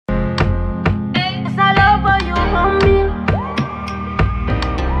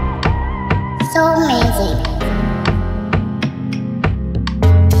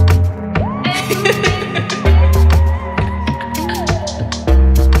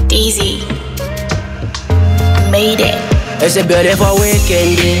Easy. Made it. It's a beautiful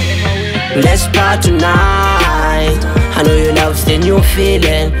weekend, let's part tonight. I know you love the new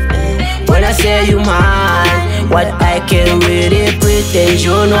feeling. When I say you mine, what I can really pretend.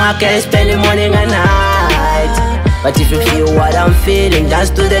 You know I can spend the morning and night. But if you feel what I'm feeling,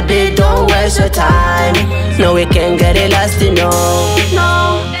 dance to the beat, don't waste your time. No, we can get it lost, no.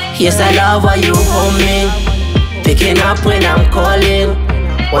 Yes, I love how you hold me, picking up when I'm calling.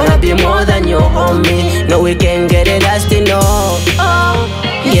 Wanna be more than your homie. No, we can get it lost, no.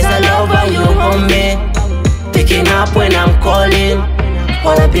 Yes, I love how you hold me, picking up when I'm calling.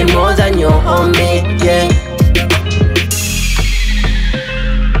 Wanna be more than your homie, yeah.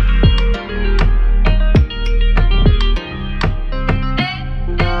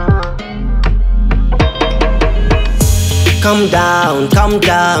 Calm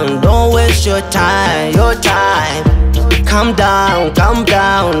down, don't waste your time, Calm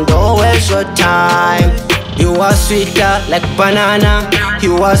down, don't waste your time. You are sweeter like banana,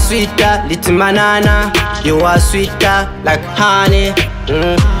 you are sweeter, little banana. You are sweeter like honey.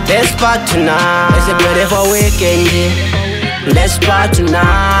 Let's part tonight, it's a beautiful weekend. Let's part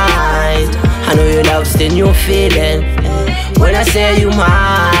tonight. I know you love the new feeling. When I say you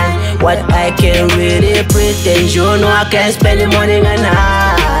mine, what I can really pretend. You know I can spend the morning and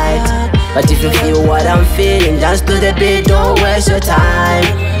night. But if you feel what I'm feeling, dance to the beat, don't waste your time.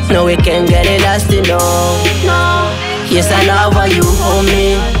 No, we can get it lost, no. Yes, I love how you hold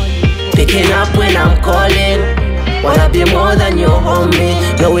me, picking up when I'm calling. Wanna be more than your homie.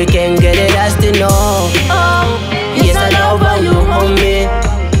 No, we can get it lost, no. Yes, I love how you hold me,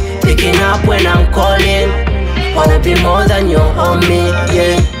 picking up when I'm calling. Wanna be more than your homie,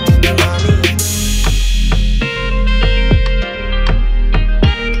 yeah.